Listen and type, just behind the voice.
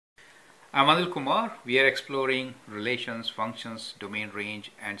I'm Anil Kumar. We are exploring relations, functions, domain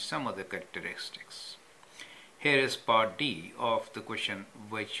range, and some other characteristics. Here is part D of the question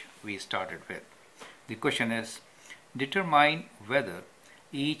which we started with. The question is, determine whether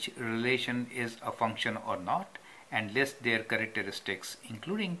each relation is a function or not and list their characteristics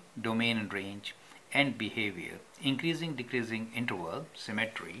including domain and range and behavior, increasing, decreasing interval,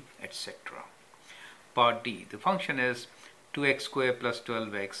 symmetry, etc. Part D, the function is 2x squared plus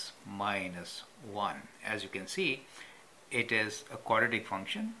 12x minus 1. As you can see, it is a quadratic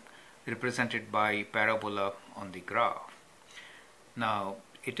function represented by parabola on the graph. Now,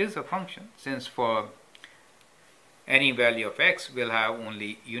 it is a function since for any value of x we'll have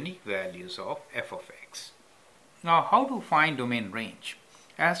only unique values of f of x. Now, how to find domain range?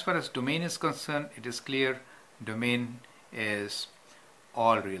 As far as domain is concerned, it is clear domain is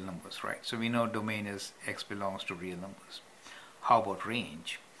all real numbers, right? So we know domain is x belongs to real numbers. How about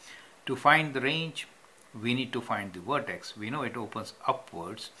range? To find the range, we need to find the vertex. We know it opens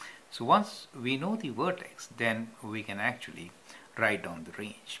upwards. So once we know the vertex, then we can actually write down the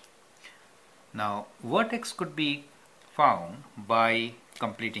range. Now, vertex could be found by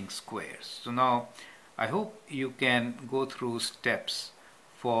completing squares. So now, I hope you can go through steps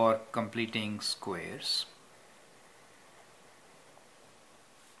for completing squares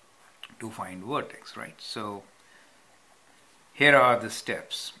to find vertex, right? So here are the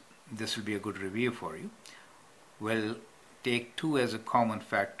steps. This will be a good review for you. We'll take 2 as a common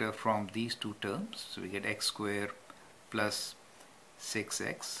factor from these two terms. So we get x squared plus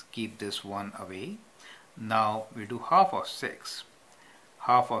 6x. Keep this 1 away. Now we do half of 6.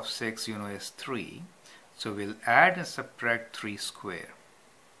 Half of 6 you know is 3. So we'll add and subtract 3 square.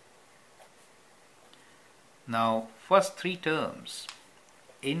 Now first 3 terms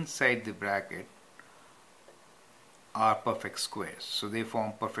inside the bracket are perfect squares. So they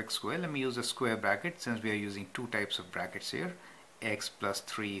form perfect square. Let me use a square bracket since we are using 2 types of brackets here. X plus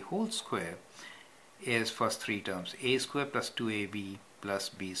 3 whole square is first 3 terms. A square plus 2ab plus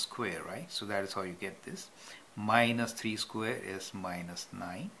b square, right? So that is how you get this. Minus 3 square is minus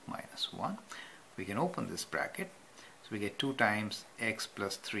 9 minus 1. We can open this bracket. So we get 2 times x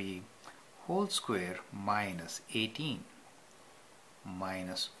plus 3 whole square minus 18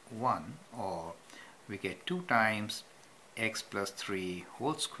 minus 1, or we get 2 times x plus 3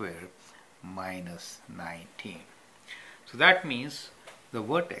 whole square minus 19. So that means the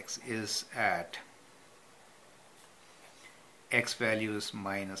vertex is at x value is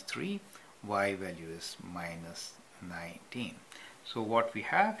minus 3, y value is minus 19. So what we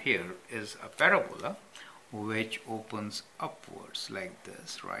have here is a parabola which opens upwards like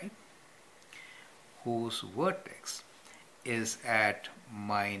this, right? Whose vertex is at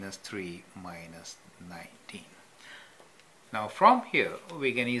minus 3 minus 19. Now from here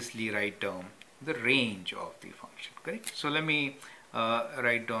we can easily write down the range of the function, correct? So let me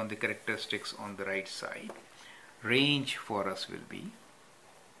write down the characteristics on the right side. Range for us will be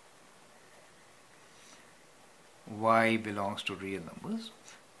y belongs to real numbers,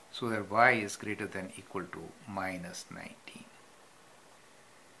 so that y is greater than equal to minus 19.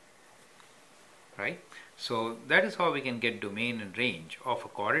 Right? So that is how we can get domain and range of a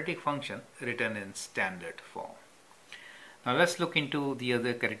quadratic function written in standard form. Now let's look into the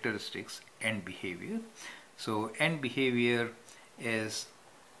other characteristics, end behavior. So end behavior is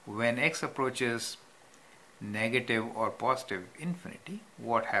when x approaches negative or positive infinity,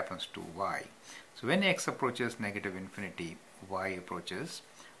 what happens to y? So when x approaches negative infinity, y approaches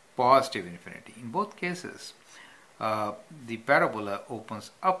positive infinity. In both cases, the parabola opens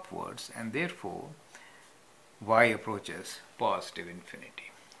upwards and therefore y approaches positive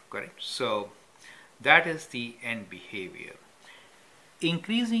infinity, correct? So that is the end behavior.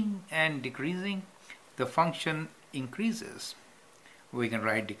 Increasing and decreasing, the function increases. We can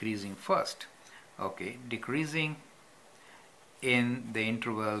write decreasing first. Okay, decreasing in the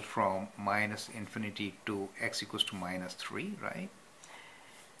interval from minus infinity to x equals to minus 3, right?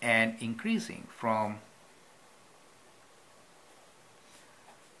 And increasing from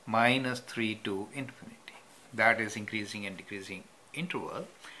minus 3 to infinity. That is increasing and decreasing interval.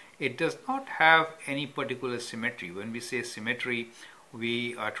 It does not have any particular symmetry. When we say symmetry,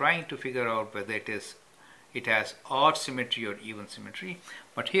 we are trying to figure out whether it has odd symmetry or even symmetry.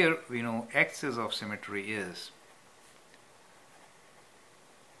 But here we know axis of symmetry is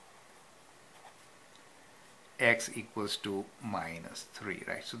x equals to minus 3,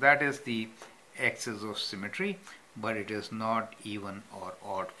 right? So that is the axis of symmetry, but it is not even or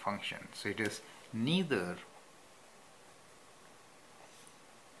odd function. So it is neither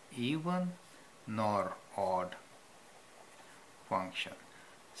even nor odd function.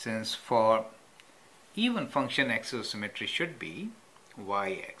 since for even function axisymmetry should be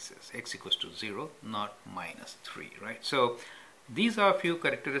y-axis, x equals to 0, not minus 3, right? So these are a few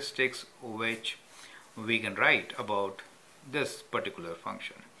characteristics which we can write about this particular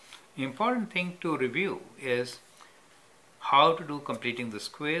function. Important thing to review is how to do completing the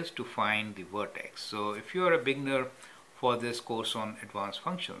squares to find the vertex. So if you are a beginner for this course on advanced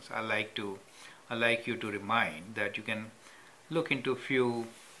functions, I like you to remind that you can look into few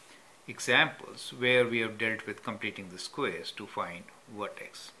examples where we have dealt with completing the squares to find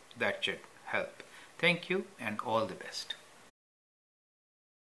vertex. That should help. Thank you and all the best.